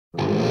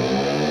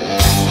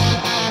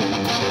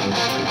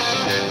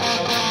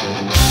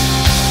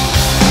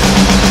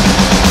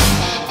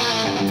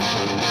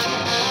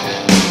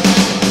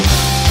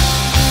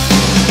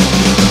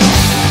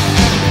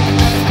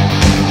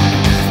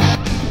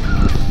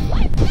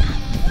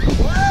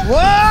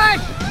What?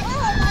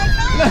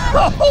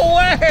 Oh No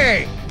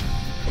way!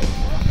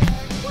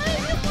 what did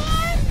you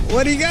find?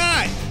 What do you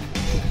got?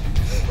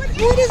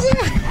 What is it?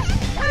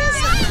 What is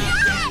it?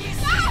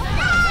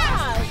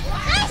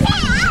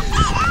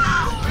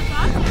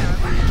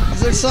 Is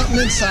there something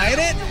inside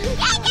it?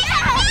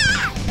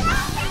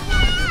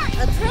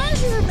 A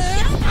treasure,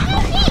 man.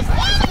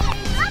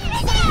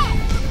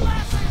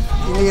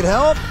 You need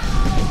help?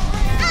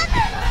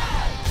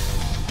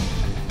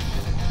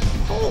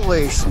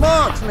 Holy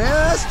smokes, man,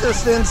 that's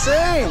just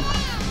insane.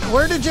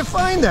 Where did you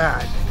find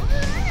that?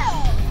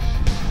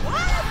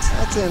 What?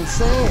 That's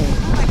insane.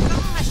 Oh my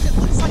gosh, it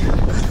looks like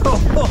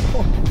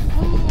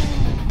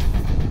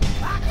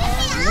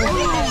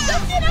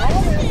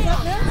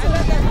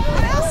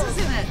what else is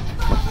in it?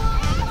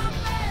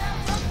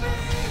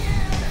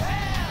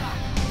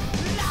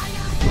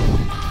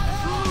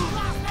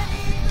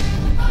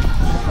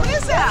 What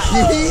is that?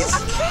 Keys?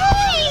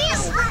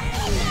 Keys!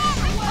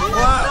 Oh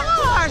my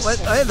gosh!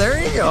 Hey, there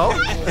you go.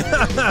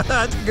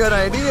 That's a good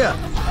idea.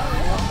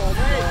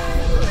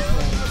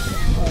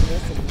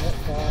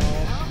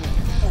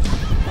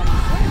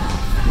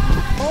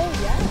 Oh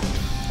yeah.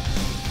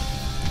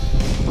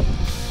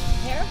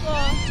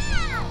 Careful.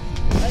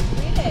 Let's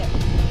read it.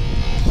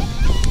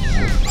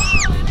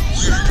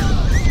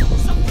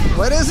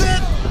 What is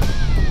it?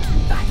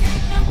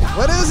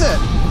 What is it?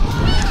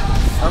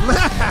 A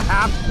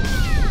map.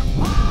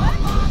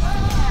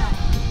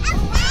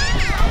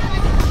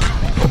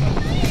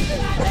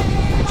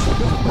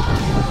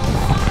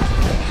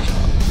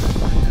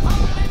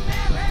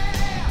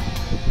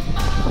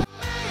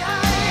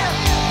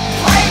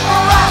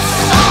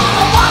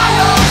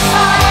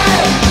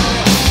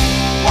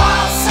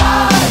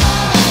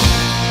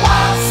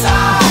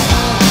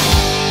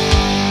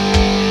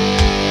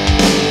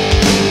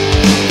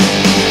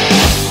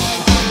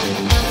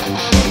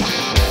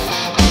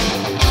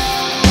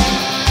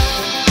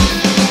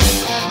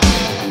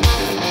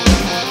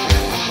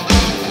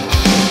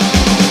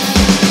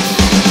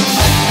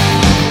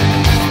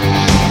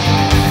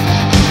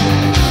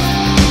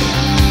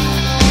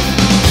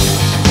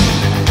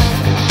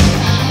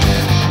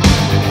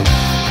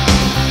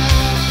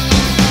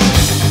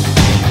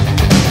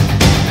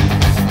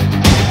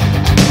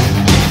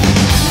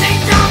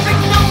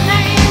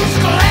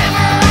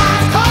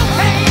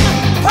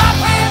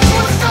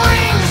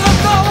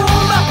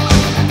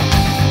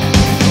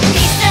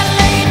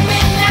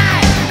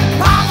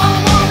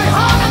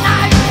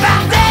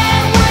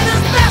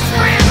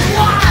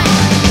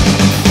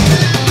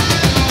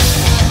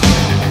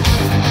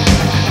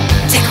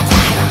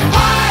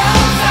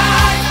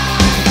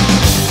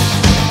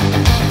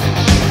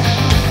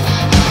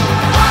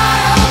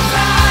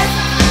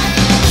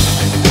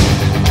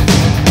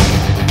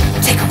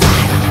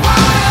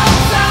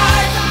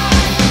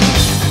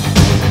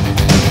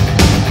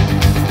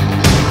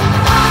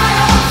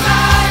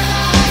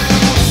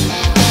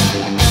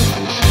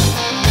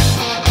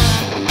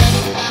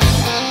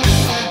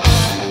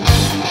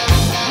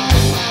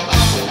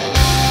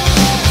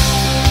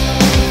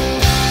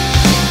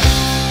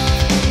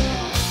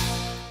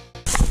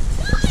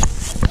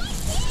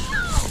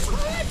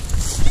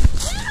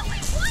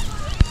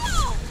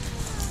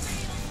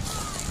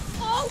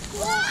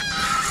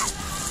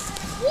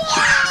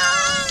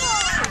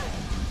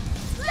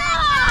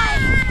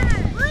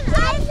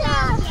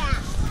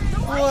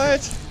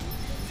 What?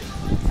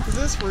 Is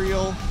this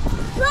real?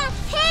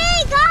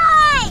 Hey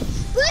guys!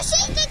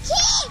 Bushy, the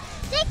key!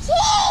 The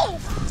key!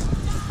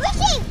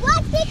 Bushy,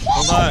 what's the key?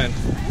 Hold on.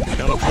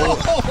 Gotta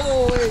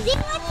pull it. See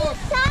what's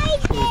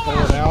inside there?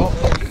 Pull it out.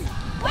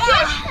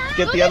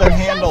 Get the other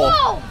handle.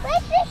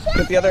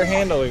 Get the other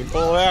handle. You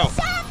pull it out.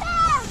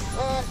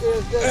 That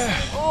is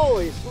just,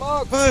 holy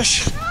smoke.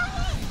 Bush.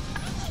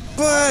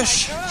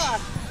 Bush.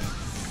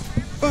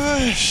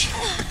 Bush.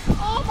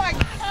 Oh my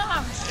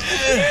gosh!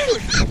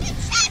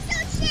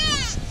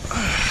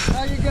 How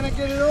are you gonna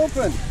get it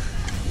open?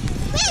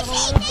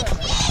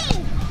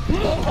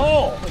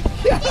 Oh!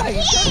 Yeah,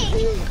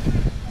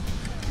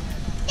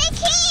 The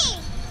key!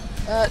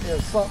 that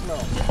is something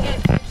else.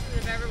 Get pictures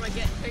of everyone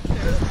getting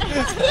pictures.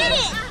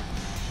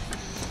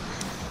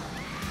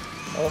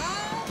 Oh,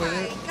 my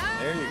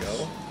there you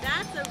go.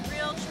 That's a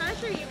real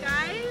treasure, you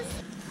guys.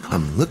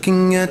 I'm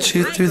looking at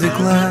you through the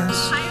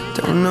glass.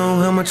 Don't know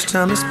how much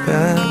time has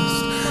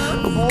passed.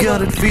 Oh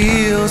God, it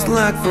feels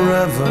like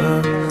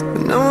forever,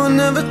 but no one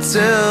ever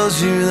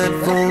tells you that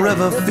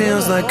forever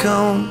feels like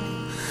home.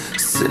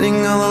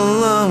 Sitting all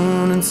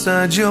alone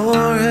inside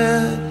your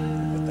head.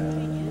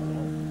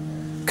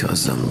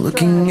 'Cause I'm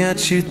looking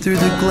at you through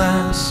the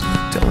glass.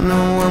 Don't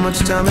know how much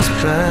time has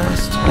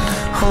passed.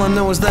 All I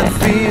know is that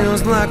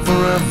feels like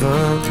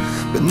forever,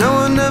 but no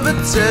one ever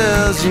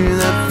tells you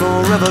that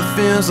forever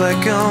feels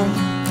like home.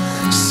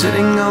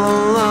 Sitting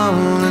all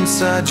alone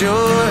inside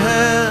your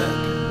head.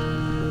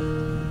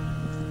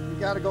 You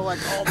gotta go like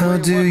all the How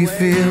way do one you way.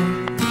 feel?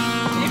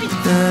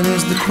 That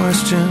is the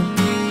question.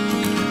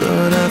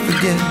 But I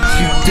forget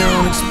you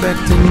don't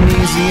expect an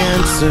easy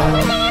answer.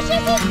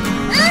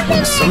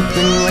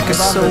 Something like a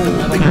soul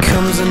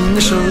becomes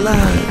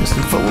initialized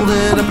and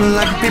folded up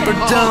like paper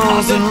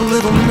dolls and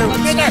little notes.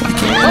 You can't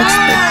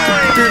expect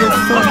a bit of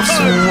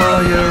focusing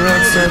while you're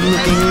outside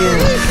looking in,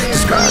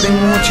 describing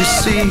what you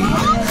see.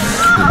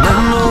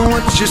 Remember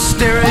what you're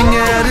staring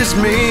at is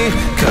me,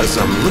 'cause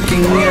I'm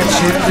looking at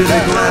you through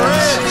the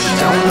glass.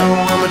 Don't know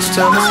how much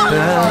time has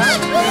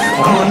passed.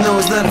 All I know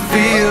is that it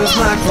feels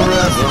like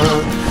forever.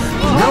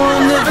 No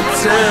one ever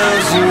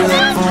tells you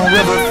that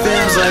forever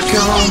feels like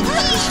home,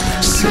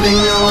 sitting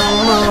all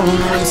alone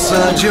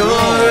inside your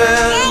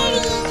head.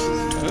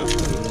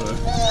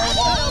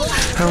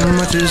 How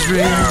much is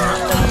real?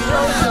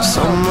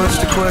 So much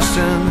to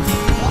question.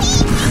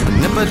 An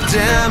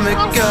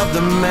epidemic of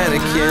the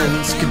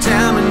mannequins,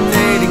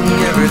 contaminating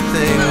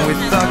everything we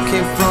thought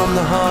came from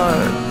the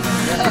heart,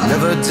 but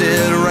never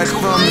did right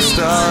from the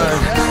start.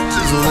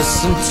 Just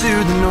listen to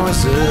the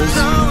noises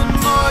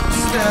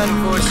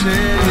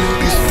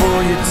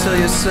before you tell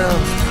yourself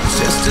it's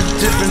just a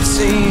different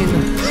scene.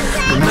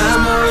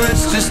 Remember,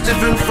 it's just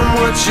different from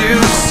what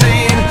you've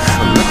seen.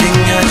 I'm looking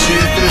at you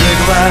through the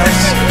glass.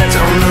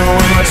 Don't know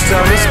how much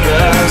time has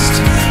passed.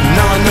 And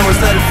all I know is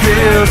that it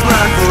feels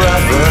like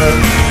forever.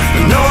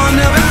 But no one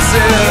ever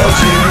tells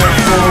you that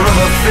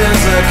forever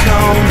feels like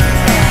home,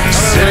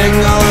 sitting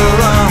all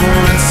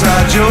alone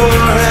inside your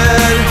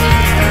head.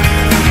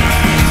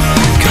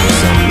 'Cause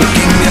I'm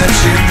looking at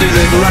you through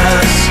the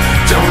glass.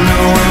 Don't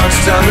know how much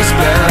time has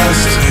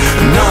passed.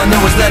 And all I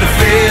know is that it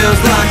feels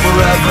like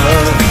forever.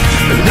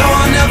 But no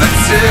one ever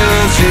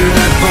tells you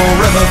that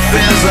forever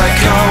feels like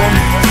home,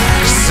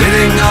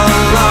 sitting all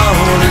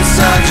alone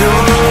inside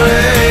your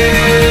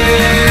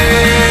head.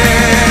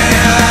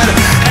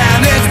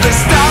 And it's the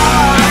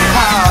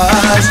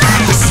stars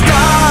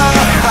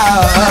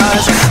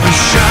that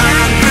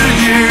shine for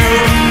you.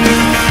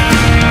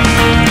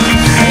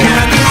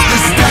 And it's the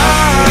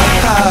stars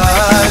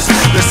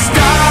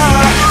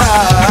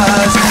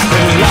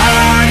that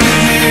light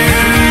you,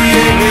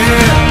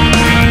 yeah.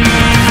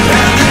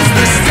 And it's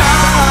the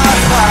stars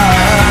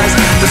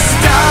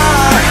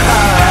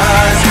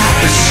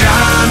that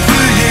shine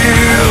for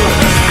you.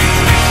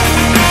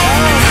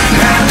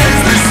 And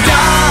it's the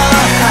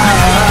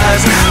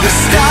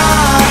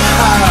stars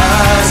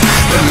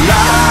that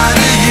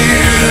light you,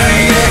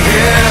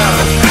 yeah.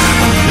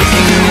 I'm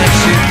looking at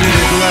you through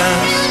the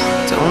glass.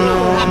 Don't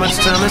know how much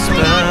time has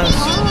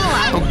passed.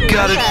 Oh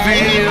God, it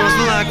feels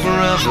like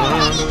forever.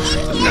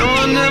 But no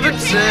one ever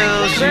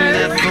tells you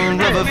that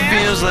forever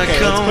feels like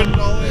home,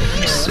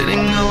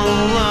 sitting all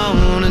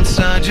alone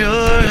inside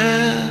your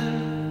head.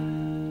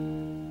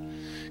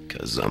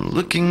 'Cause I'm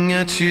looking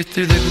at you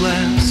through the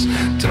glass.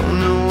 Don't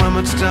know how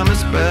much time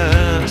has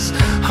passed.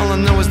 All I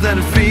know is that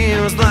it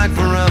feels like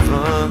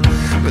forever.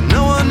 But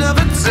no one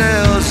ever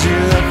tells you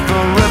that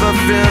forever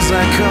feels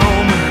like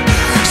home,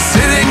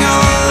 sitting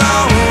all alone